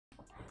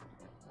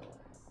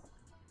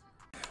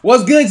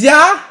What's good,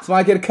 y'all? So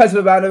I get a customer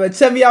about it.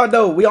 Check me out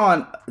though. We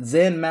on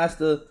Zen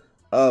Master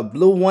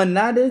Blue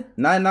 190,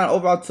 99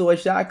 overall 2-way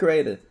shot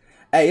creator.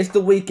 Hey, it's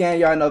the weekend,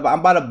 y'all know. I'm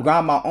about to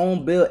grind my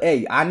own build.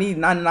 Hey, I need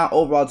 99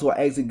 overall to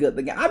exit good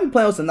the game. I be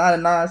playing with some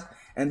 99s,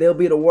 and they'll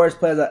be the worst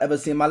players I've ever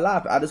seen in my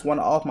life. I just want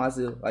to off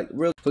myself, like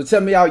real. So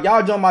check me out.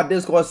 Y'all join my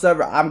Discord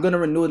server. I'm gonna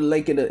renew the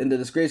link in the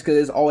description because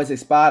it's always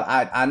expired.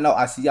 I know.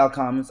 I see y'all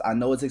comments. I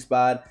know it's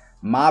expired.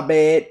 My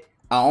bad.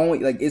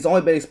 It's only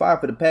been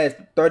expired for the past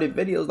 30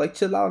 videos. Like,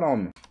 chill out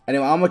on me.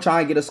 Anyway, I'm gonna try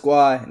and get a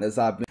squad, and that's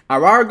how I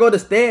rather go to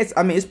stats.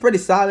 I mean, it's pretty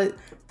solid.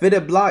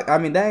 Fitted block. I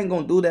mean, that ain't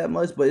gonna do that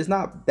much, but it's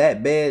not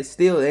that bad.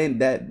 Still ain't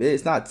that bad.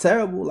 It's not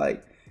terrible.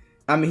 Like,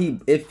 I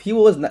mean, if he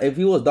was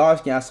dark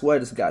skin, I swear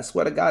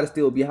to God, it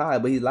still be high,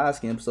 but he's light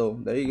skin. So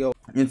there you go.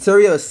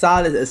 Interior is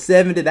solid, a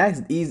 70.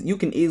 That's easy.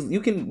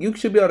 You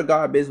should be able to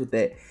guard biz with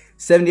that.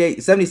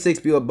 78, 76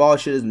 build ball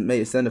should have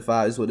made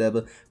 75. It's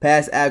whatever.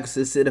 Pass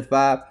accuracy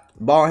 75.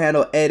 Ball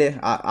handle 80.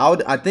 I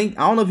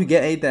don't know if you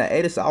get anything at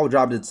 80, so I would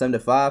drop it to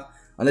 75.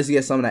 Unless you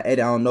get something at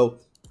 80, I don't know.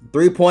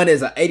 3-pointer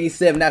is an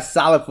 87. That's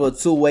solid for a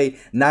 2-way,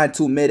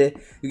 9-2 midi.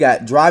 You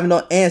got driving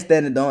on and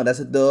standing on. That's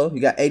a dub.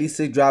 You got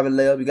 86 driving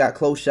layup. You got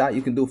close shot.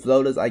 You can do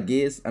floaters, I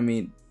guess. I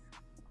mean,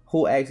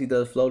 who actually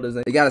does floaters?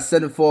 You got a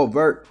 74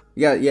 vert.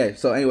 Yeah.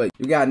 So anyway,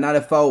 you got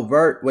 94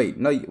 vert. Wait,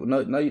 no,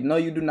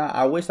 you do not.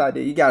 I wish I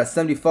did. You got a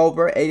 74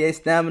 vert, 88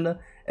 stamina.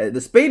 The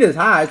speed is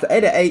high. It's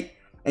 88.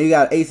 And you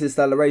got ace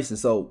acceleration.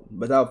 So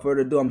without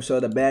further ado, I'm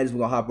sure the badges, we're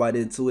gonna hop right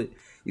into it.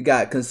 You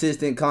got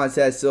consistent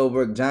contact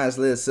silver, giant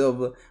slid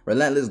silver,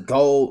 relentless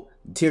gold,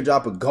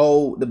 teardrop of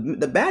gold.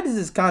 The badges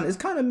is kind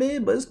of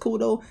mid, but it's cool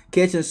though.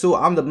 Catch and shoot.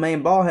 I'm the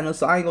main ball handler,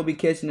 so I ain't gonna be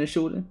catching and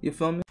shooting. You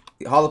feel me?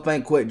 Hall of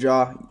Fame quick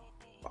draw.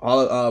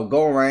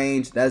 Goal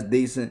range, that's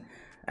decent.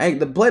 And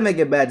the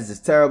playmaking badges is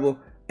terrible.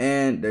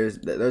 And there's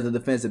a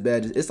defensive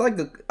badges. It's like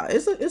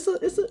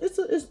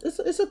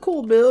it's a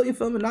cool build. You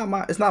feel me?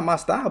 It's not my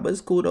style, but it's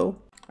cool though.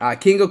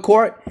 King of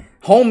Court,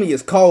 homie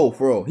is cold,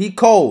 bro. He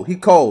cold.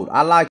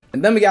 I like it.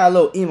 And then we got a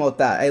little emo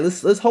thought. Hey,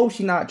 let's hope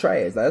she not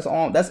trash. I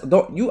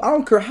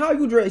don't care how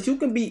you dress. You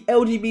can be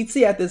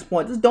LGBT at this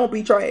point. Just don't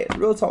be trash.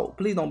 Real talk.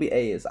 Please don't be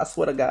ass. I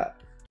swear to God.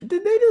 They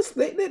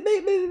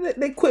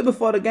quit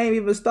before the game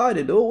even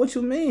started, dude. What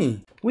you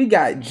mean? We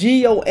got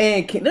Gio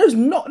and King. There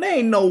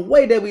ain't no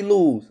way that we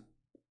lose.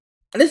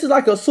 And this is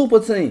like a super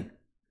team.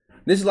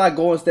 This is like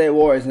Golden State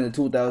Warriors in the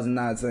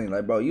 2019.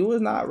 Like, bro, you was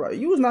not right.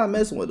 You was not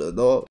messing with us,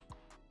 dog.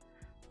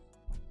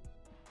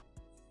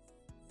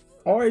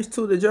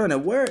 RH2 the journey.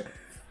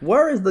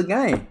 Where is the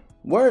game?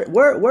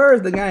 Where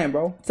is the game,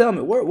 bro? Tell me.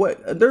 Where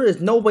there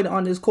is nobody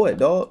on this court,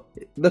 dog.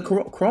 The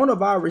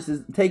coronavirus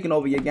is taking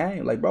over your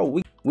game. Like,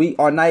 bro, we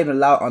are not even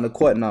allowed on the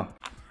court now.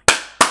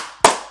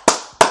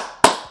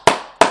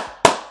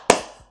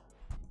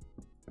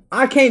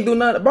 I can't do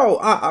nothing, bro.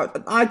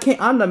 I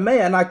can't. I'm the man,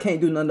 and I can't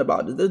do nothing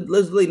about this. There's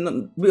literally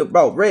nothing,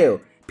 bro. Real.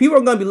 People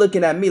are gonna be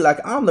looking at me like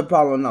I'm the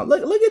problem now.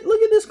 Look at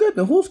this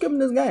scripting. Who's scripting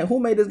this game?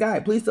 Who made this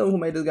game? Please tell me who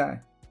made this game.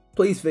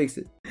 Please fix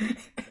it.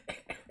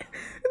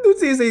 Dude,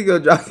 see, he's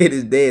gonna drop hit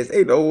his dance.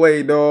 Ain't no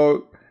way,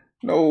 dog.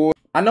 No way.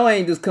 I know I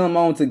ain't just come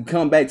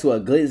back to a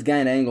glitz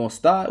game that ain't gonna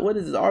start. What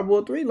is this,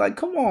 R-Bull 3? Like,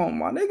 come on,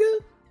 my nigga.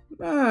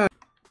 Man.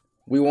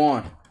 We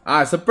won.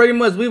 Alright, so pretty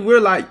much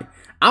we're like,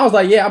 I was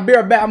like, yeah, I'll be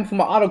right back. I'm for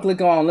my auto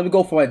click on. Let me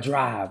go for a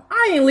drive.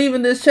 I ain't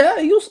leaving this chair.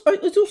 Are you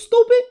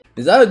stupid?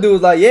 This other dude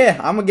was like, yeah,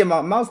 I'm gonna get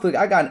my mouse click.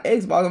 I got an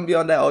Xbox. I'm gonna be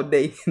on that all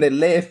day. They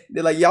left.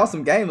 They're like, y'all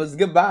some gamers.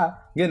 Goodbye.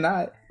 Good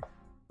night.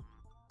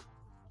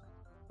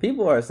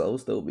 People are so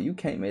stupid. You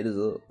can't make this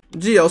up.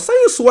 Gio, say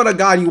you swear to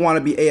God you want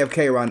to be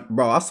AFK right,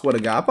 bro. I swear to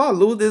God. If I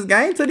lose this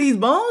game to these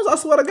bums, I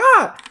swear to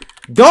God.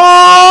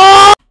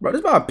 Dog! Bro, this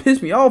about to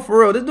piss me off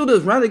for real. This dude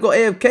just randomly go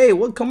AFK.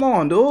 What? Come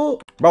on,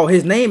 dude. Bro,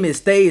 his name is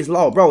Stage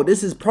Law. Bro,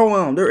 this is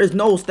Pro-Am. There is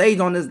no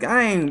stage on this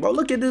game. Bro,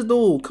 look at this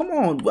dude. Come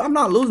on. I'm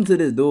not losing to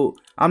this dude.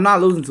 I'm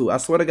not losing to it. I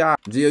swear to God.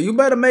 Gio, you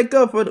better make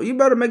up for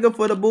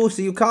the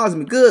bullshit you caused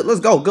me. Good. Let's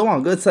go. Go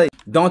on. Good take.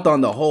 Dunked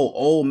on the whole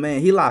old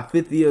man. He like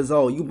 50 years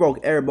old. You broke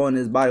every bone in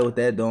his body with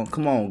that dunk.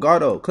 Come on.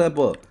 Guard up. Clamp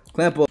up.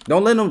 Clamp up.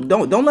 Don't let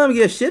him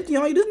get shifty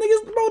on you. This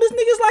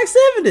nigga's like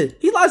 70.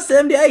 He like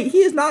 78. He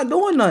is not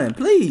doing nothing.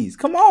 Please.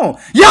 Come on.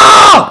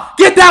 Yo!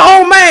 Get that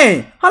old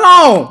man. Hold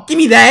on. Give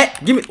me that.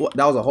 Give me. What?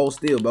 That was a whole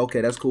steal, but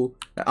okay, that's cool.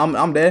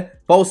 I'm there.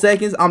 4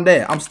 seconds. I'm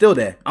there. I'm still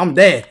there. I'm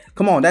there.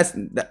 Come on.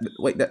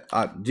 Wait.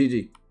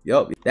 GG.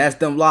 Yup. That's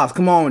them lost.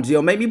 Come on,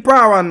 Gio. Make me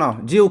proud right now.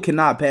 Gio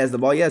cannot pass the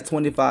ball. He has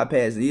 25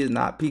 passes.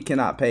 He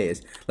cannot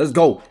pass. Let's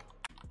go.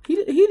 He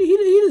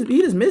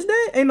just missed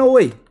that? Ain't no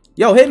way.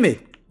 Yo, hit me.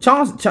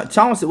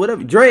 Chauncey,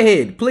 whatever.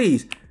 Dreadhead,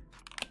 please.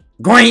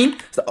 Green.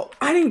 So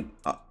I didn't.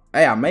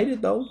 Hey, I made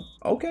it though.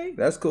 Okay,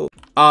 that's cool.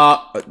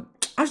 That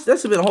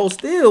should been a whole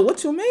steal.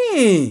 What you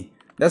mean?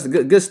 That's a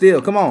good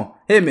steal. Come on,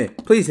 hit me.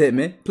 Please hit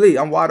me. Please,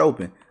 I'm wide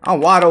open.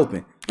 I'm wide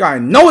open. Y'all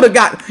already know the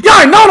guy. Y'all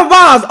already know the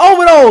vibes.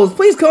 Over those.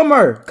 Please come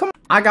here. Come on.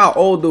 I got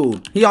old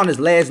dude. He on his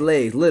last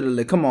legs,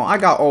 literally. Come on. I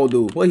got old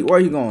dude. Where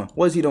he going?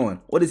 What is he doing?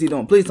 What is he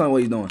doing? Please tell me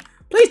what he's doing.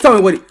 Please tell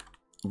me what he.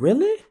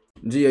 Really?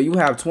 Gio, you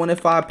have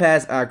 25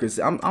 pass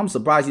accuracy. I'm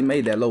surprised he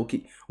made that low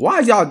key. Why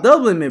is y'all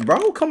doubling me,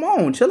 bro? Come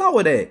on, chill out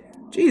with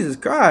that. Jesus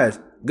Christ.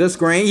 Good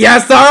screen.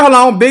 Yes, sir. Hold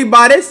on, big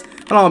bodies.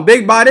 Hold on,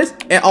 big bodies.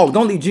 And oh,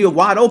 don't leave Gio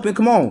wide open.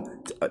 Come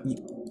on.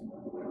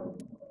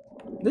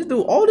 This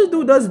dude, all this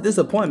dude does is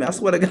disappoint me. I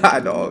swear to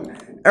God, dog.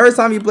 Every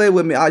time he play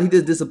with me, he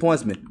just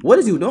disappoints me. What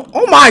is you doing?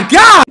 Oh my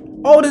God!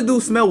 All this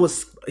dude smell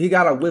was, he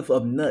got a whiff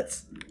of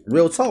nuts.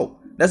 Real talk.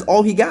 That's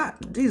all he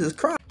got. Jesus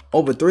Christ.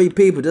 Over 3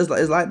 people, just like,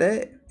 it's like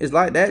that. It's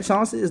like that,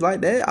 Chauncey. It's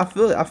like that. I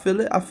feel it. I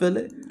feel it. I feel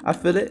it. I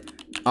feel it.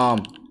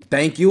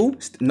 Thank you.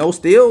 No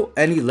steal.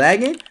 And he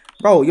lagging.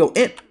 Bro, yo,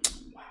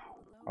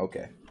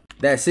 okay.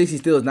 That 60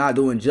 still is not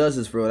doing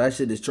justice, bro. That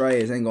shit is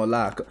trash. Ain't gonna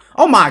lie.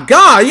 Oh my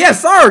God.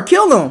 Yes, sir.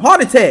 Kill him.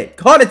 Heart attack.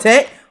 Heart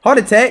attack. Heart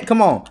attack.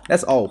 Come on.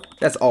 That's off.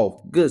 That's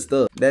off. Good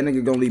stuff. That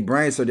nigga gonna leave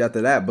brain surgery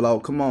after that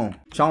blow. Come on.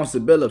 Chauncey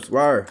Billups.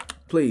 Word.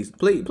 Please.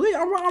 Please. Please.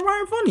 I'm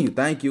right in front of you.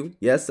 Thank you.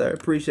 Yes, sir.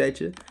 Appreciate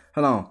you.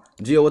 Hold on.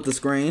 Gio with the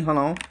screen. Hold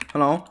on.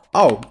 Hold on.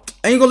 Oh.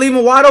 Ain't gonna leave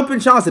him wide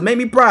open, Chauncey. Make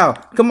me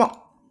proud. Come on.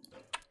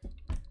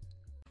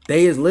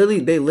 They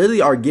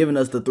literally are giving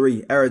us the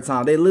 3 every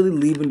time. They literally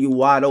leaving you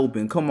wide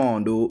open. Come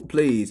on, dude.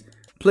 Please.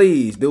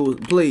 Please,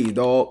 dude. Please,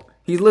 dog.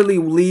 He's literally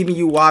leaving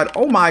you wide.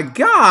 Oh my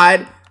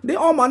God. They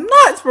on my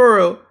nuts for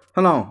real.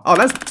 Hold on. Oh,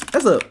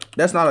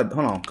 that's not a,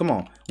 hold on. Come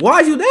on.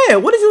 Why is you there?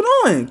 What is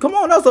you doing? Come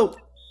on. That's a,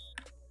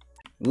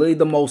 literally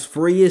the most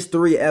freest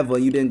 3 ever.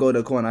 You didn't go to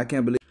the corner. I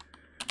can't believe.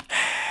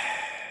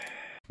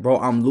 Bro,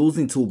 I'm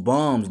losing to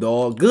bums,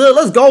 dog. Good.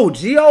 Let's go,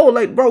 Gio.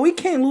 Like, bro, we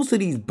can't lose to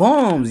these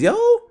bums, yo.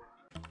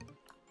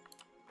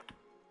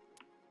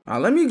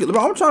 Let me, bro,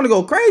 I'm trying to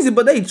go crazy,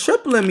 but they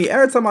tripling me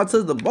every time I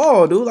touch the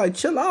ball, dude. Like,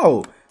 chill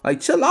out.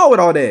 Like, chill out with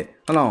all that.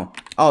 Hold on.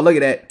 Oh, look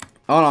at that.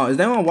 Hold on. Is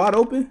that one wide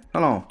open?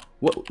 Hold on.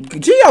 What?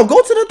 Gio, go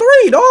to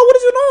the 3, dog. What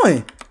is you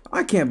doing?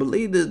 I can't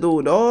believe this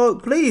dude,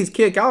 dog. Please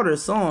kick out or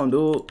something,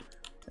 dude.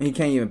 And he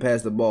can't even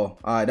pass the ball.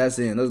 All right, that's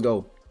in. Let's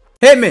go.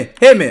 Hit me.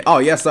 Hit me. Oh,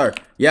 yes, sir.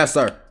 Yes,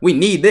 sir. We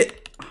need it.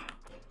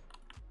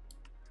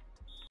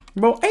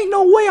 Bro, ain't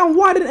no way I'm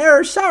wide in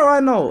air shot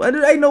right now.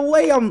 There ain't no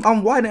way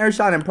I'm wide in air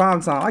shot in prime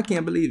time. I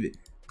can't believe it.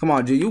 Come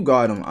on, G, you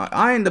guard him.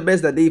 I ain't the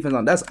best at defense.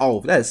 That's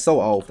off. That is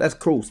so off. That's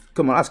Cruz.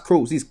 Come on, that's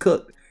Cruz. He's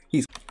cooked.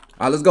 He's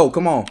all right. Let's go.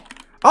 Come on.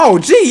 Oh,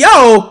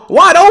 Gio,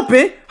 wide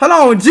open. Hold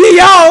on,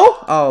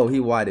 Gio. Oh,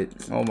 he wided.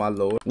 Oh my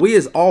lord. We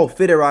is all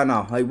fitted right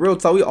now. Like real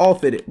talk, we all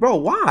fitted. Bro,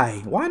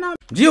 why? Why not?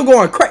 Gio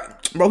going crazy.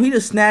 Bro, he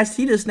just snatched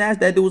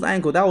that dude's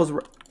ankle. That was.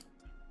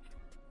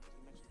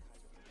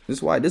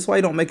 This why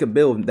you don't make a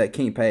build that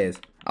can't pass.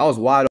 I was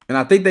wide open, and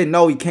I think they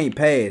know he can't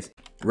pass.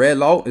 Red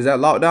lock. Is that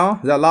lockdown?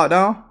 Is that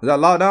lockdown? Is that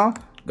lockdown?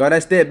 Got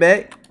that step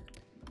back.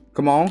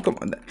 Come on, come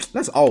on.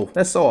 That's off.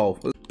 That's so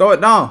off. Let's throw it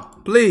down.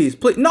 Please,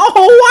 please. No,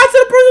 why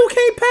to the person who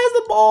can't pass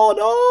the ball,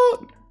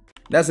 dog?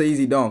 That's an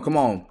easy dunk. Come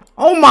on.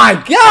 Oh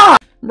my God.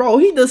 Bro,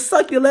 he just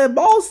sucked your that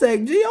ball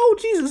sack. G. Oh,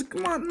 Jesus.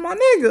 Come on, my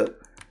nigga.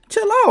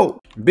 Chill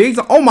out. Big.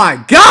 Oh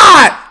my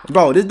God.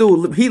 Bro, this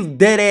dude, he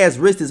dead ass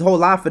risked his whole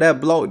life for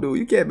that blow, dude.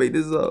 You can't make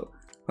this up.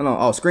 Hold on.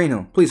 Oh, screen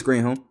him. Please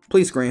screen him.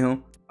 Please screen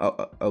him.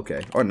 Oh,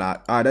 okay. Or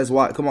not. All right, that's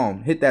why. Come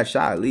on. Hit that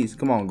shot at least.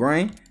 Come on,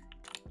 Green.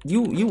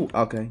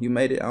 Okay. You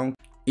made it.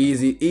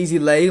 Easy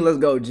lay. Let's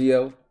go,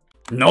 Gio.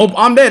 Nope,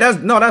 I'm dead.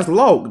 That's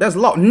low. That's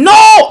low.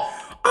 No!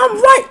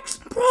 I'm right.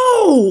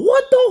 Bro,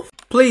 what the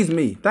please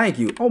me. Thank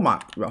you. Oh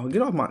my, bro.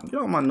 Get off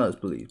my nuts,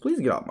 please. Please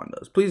get off my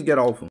nuts. Please get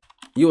off him.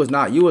 You was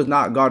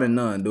not guarding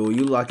none, dude.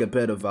 You like a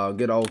pedophile.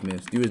 Get off me.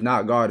 You was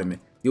not guarding me.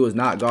 You was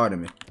not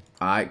guarding me.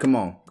 Alright, come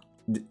on.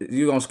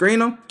 You gonna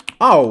screen him?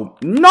 Oh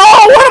no,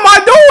 what am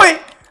I doing?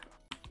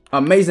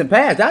 Amazing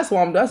pass. That's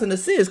an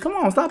assist. Come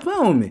on, stop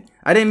playing with me.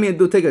 I didn't mean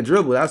to take a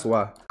dribble. That's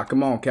why.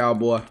 Come on,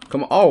 cowboy.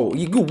 Come on. Oh,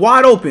 you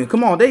wide open.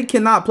 Come on. They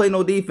cannot play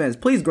no defense.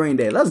 Please, Green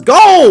Day. Let's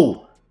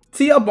go.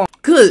 Tee up on.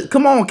 Good.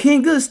 Come on,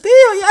 King. Good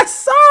steal.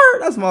 Yes, sir.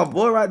 That's my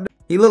boy right there.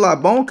 He look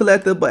like Bone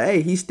Collector, but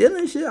hey, he's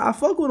stealing shit. I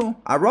fuck with him.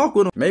 I rock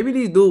with him. Maybe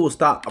these dudes will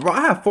stop. Bro,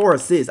 I have 4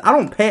 assists.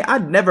 I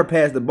never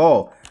pass the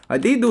ball.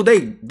 Like these dudes,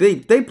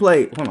 they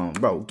play. Hold on,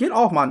 bro. Get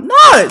off my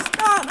nuts.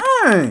 God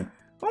dang.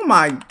 Oh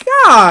my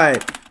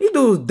God. These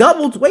dudes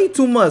doubled way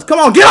too much. Come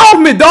on, get off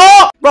me,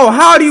 dog. Bro,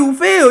 how do you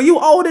feel? You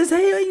old as hell.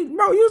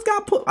 Bro, you just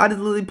got put. I just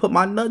literally put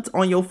my nuts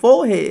on your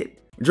forehead.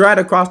 Drag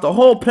across the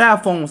whole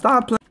platform.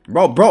 Stop playing.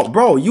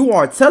 Bro, you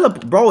are it's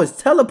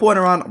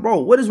teleporting around. Bro,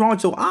 what is wrong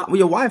with your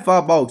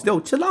Wi-Fi box? Yo,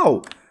 chill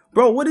out.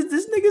 Bro, what is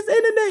this nigga's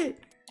internet?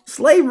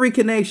 Slavery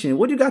connection.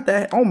 What you got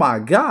that? Oh my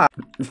God.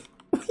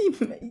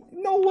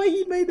 No way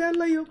he made that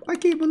layup. I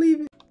can't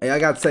believe it. Hey, I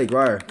got to take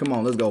right here. Come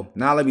on, let's go.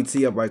 Now let me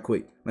tee up right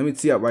quick. Let me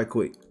tee up right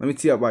quick.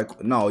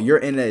 No, your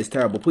internet is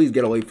terrible. Please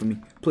get away from me.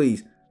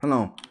 Please. Hold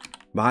on.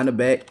 Behind the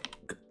back.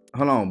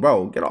 Hold on,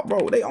 bro. Get off,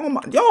 bro. They on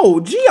my. Yo,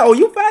 Gio,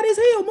 you fat as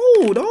hell.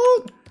 Move,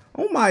 dog.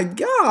 Oh my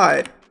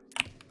God.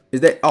 Is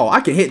that? Oh,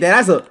 I can hit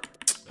that. That's a.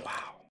 Wow.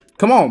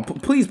 Come on.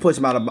 Please push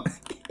him out of.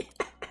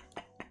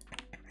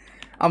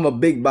 I'm a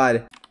big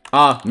body.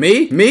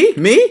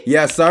 Me?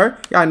 Yes, sir.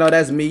 Y'all know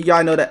that's me.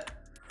 Y'all know that.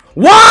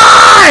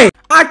 Why?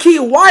 I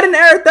keep widening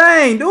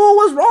everything, dude.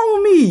 What's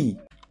wrong with me?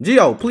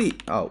 Gio, please.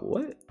 Oh,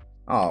 what?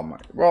 Oh my,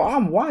 bro,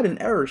 I'm wide in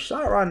error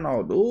shot right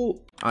now, dude. All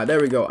right, there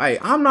we go. Hey,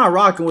 I'm not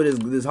rocking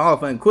with this Hall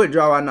of Fame quick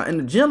draw right now. In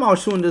the gym, I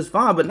was shooting this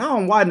fine, but now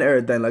I'm widening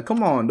everything. Like,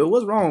 come on, dude,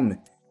 what's wrong with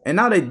me? And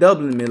now they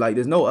doubling me like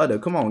there's no other.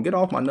 Come on, get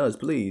off my nuts,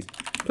 please.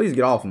 Please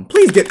get off him.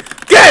 Please get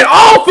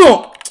off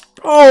him.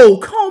 Oh,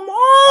 come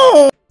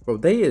on. Bro,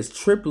 they is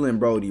tripling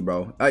Brody,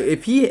 bro.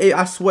 If he,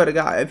 I swear to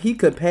God, if he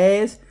could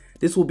pass,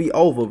 this will be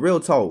over.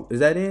 Real talk. Is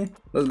that in?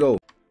 Let's go.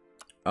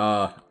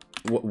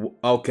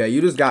 Okay, you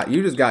just got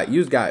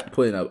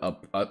put in a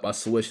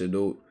swisher,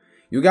 dude.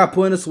 You got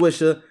put in a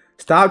swisher.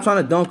 Stop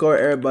trying to dunk over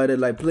everybody.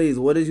 Like, please,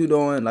 what is you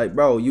doing? Like,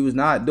 bro, you was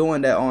not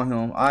doing that on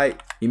him. All right,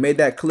 he made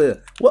that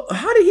clear. What?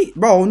 How did he,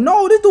 bro?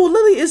 No, this dude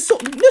literally is so.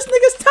 This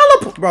nigga's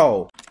teleport,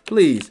 bro.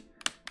 Please.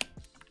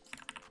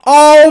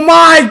 Oh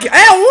my God,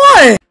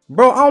 and one,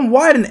 bro. I'm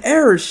wide in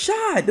error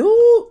shot,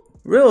 dude.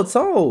 Real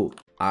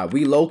talk. All right,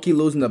 we low key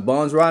losing the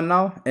buns right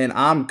now, and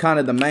I'm kind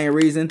of the main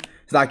reason.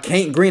 Cause I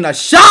can't green a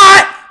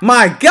shot.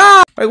 My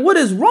God, like what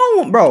is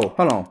wrong, bro?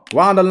 Hold on,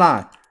 round the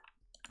line.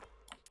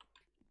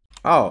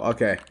 Oh,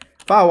 okay.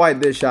 If I wipe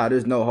this shot,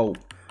 there's no hope.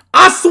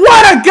 I swear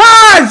to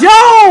God,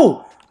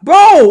 yo,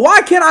 bro,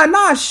 why can't I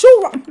not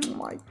shoot? Oh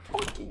my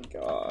fucking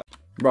God,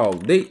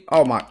 bro.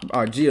 Oh my,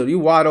 Gio, you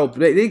wide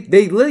open.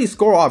 They literally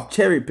score off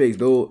cherry picks,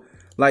 dude.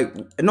 Like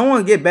no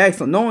one gets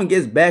back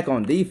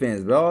on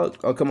defense, bro.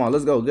 Oh come on,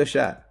 let's go, good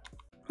shot.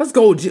 Let's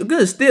go, Gio.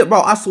 Good steal,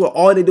 bro. I swear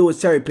all they do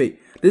is cherry pick.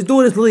 This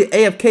dude is literally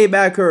AFK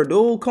back here,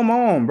 dude. Come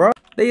on, bro.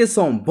 They is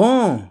some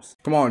bums.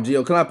 Come on,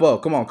 Gio. Clamp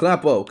up. Come on,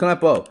 clamp up.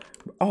 Clamp up.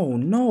 Oh,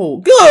 no.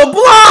 Good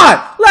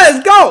block.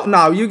 Let's go.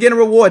 No, you're getting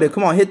rewarded.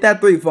 Come on, hit that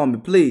 3 for me,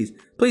 please.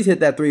 Please hit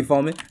that 3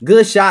 for me.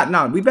 Good shot.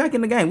 Now, we back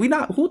in the game. Who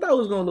thought we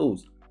was going to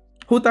lose?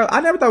 I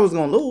never thought we was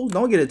going to lose.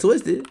 Don't get it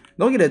twisted.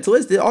 Don't get it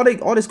twisted. All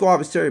they score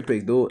off is cherry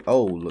picks, dude.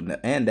 Oh,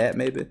 and that,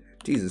 maybe.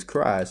 Jesus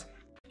Christ.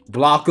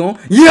 Block him.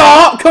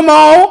 Yo, come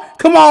on.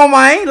 Come on,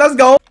 man. Let's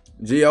go.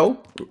 Gio.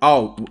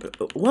 Oh,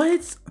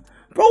 what?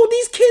 Bro,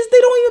 these kids, they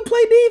don't even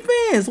play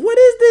defense. What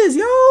is this,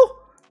 yo?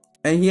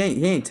 And he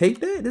ain't take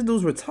that? This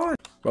dude's retarded.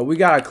 Bro, we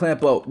gotta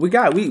clamp up. We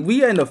are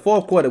in the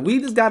 4th quarter.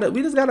 We just gotta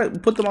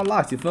put them on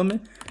locks, you feel me?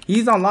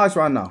 He's on locks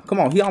right now. Come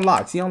on, he on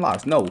locks. He on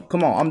locks. No,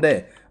 come on,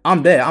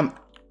 I'm there.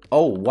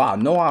 Oh wow,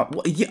 no,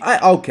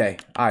 okay.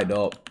 Alright,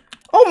 dog.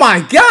 Oh my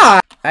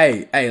God.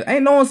 Hey,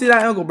 ain't no one see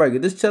that ankle breaker.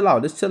 Just chill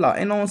out.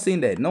 Ain't no one seen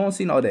that. No one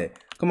seen all that.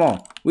 Come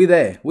on, we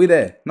there.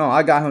 No,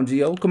 I got him,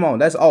 Gio. Come on,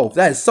 that's off.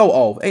 That is so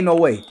off. Ain't no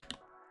way.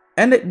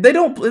 And they're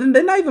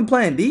not even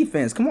playing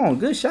defense. Come on,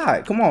 good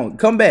shot. Come on,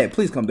 come back.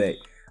 Please come back.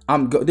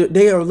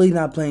 They are really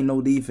not playing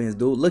no defense,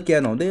 dude. Look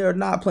at them. They are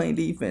not playing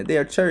defense. They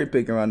are cherry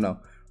picking right now.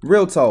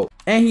 Real talk.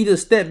 And he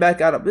just stepped back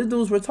out of this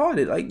dude's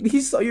retarded. Like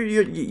he's so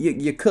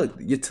you're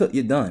cooked.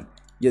 You're done.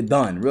 You're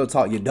done. Real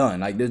talk. You're done.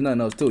 Like there's nothing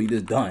else to it. You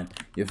just done.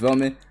 You feel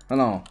me?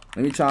 Hold on.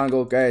 Let me try and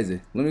go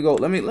crazy. Let me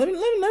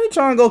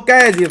try and go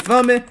crazy. You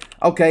feel me?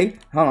 Okay.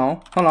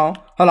 Hold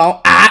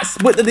on.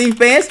 Split the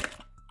defense.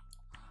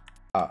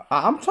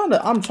 I'm trying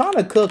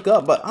to cook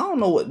up, but I don't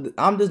know what.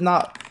 I'm just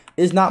not.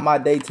 It's not my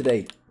day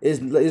today. It's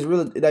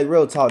really like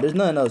real talk. There's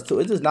nothing else to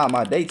it. It's just not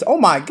my day. Oh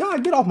my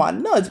God, get off my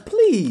nuts,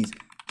 please.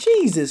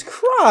 Jesus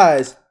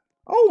Christ.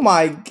 Oh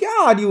my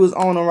God, you was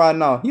on him right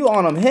now. You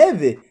on him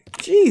heavy.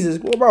 Jesus,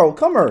 bro,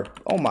 come here.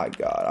 Oh my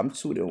God, I'm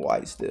shooting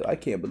white still. I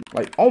can't believe.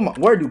 Like, oh my,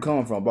 where'd you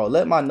come from, bro?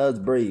 Let my nuts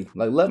breathe.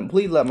 Like,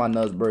 please let my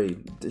nuts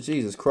breathe.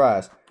 Jesus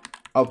Christ.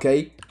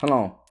 Okay, hold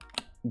on.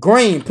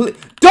 Green, please.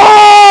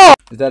 Dog!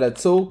 Is that a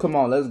 2? Come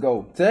on, let's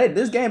go. Today,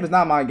 this game is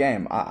not my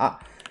game. I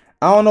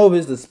don't know if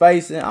it's the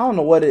spacing. I don't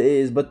know what it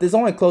is, but it's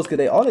only close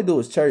because all they do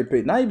is cherry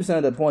pick. 90%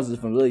 of the points is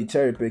from really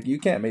cherry pick. You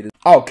can't make this.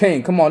 Oh,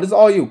 King, come on. This is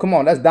all you. Come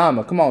on, that's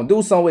Diamond. Come on,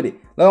 do something with it.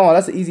 Come on,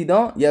 that's an easy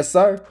dunk. Yes,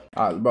 sir.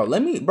 All right,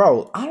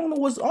 bro, I don't know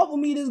what's up with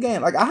me this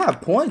game. Like, I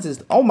have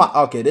points. Oh, my.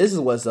 Okay, this is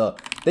what's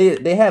up.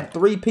 They have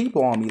 3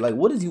 people on me. Like,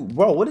 what is you,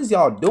 bro? What is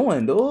y'all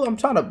doing, dude? I'm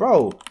trying to,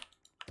 bro.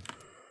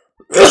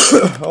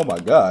 Oh, my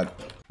God.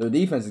 The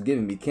defense is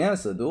giving me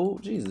cancer,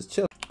 dude. Jesus,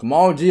 chill. Come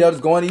on, G. I'm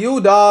just going to you,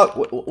 dog.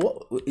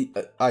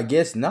 What? I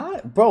guess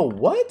not. Bro,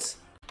 what?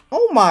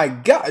 Oh, my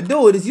God.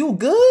 Dude, is you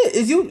good?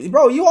 Is you,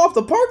 bro, you off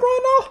the park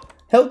right now?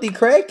 Healthy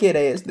crackhead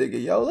ass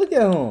nigga, yo. Look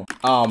at him.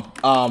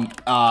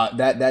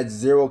 That's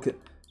 0.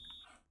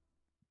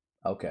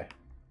 Okay.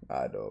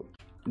 Alright, dog.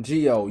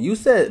 Gio,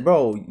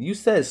 you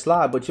said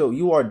slide, but yo,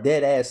 you are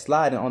dead ass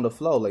sliding on the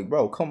floor. Like,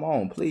 bro, come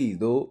on, please,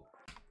 dude.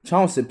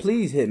 Chauncey,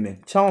 please hit me.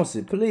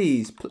 Chauncey,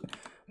 please.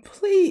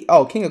 Please.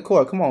 Oh, King of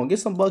Court, come on. Get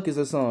some buckets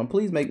or something.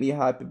 Please make me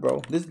happy,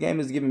 bro. This game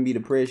is giving me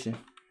depression.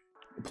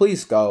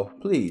 Please, Skull.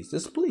 Please.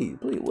 Just please.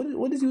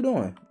 What is you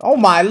doing? Oh,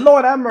 my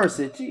Lord have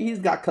mercy. Gee, he's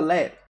got collapsed.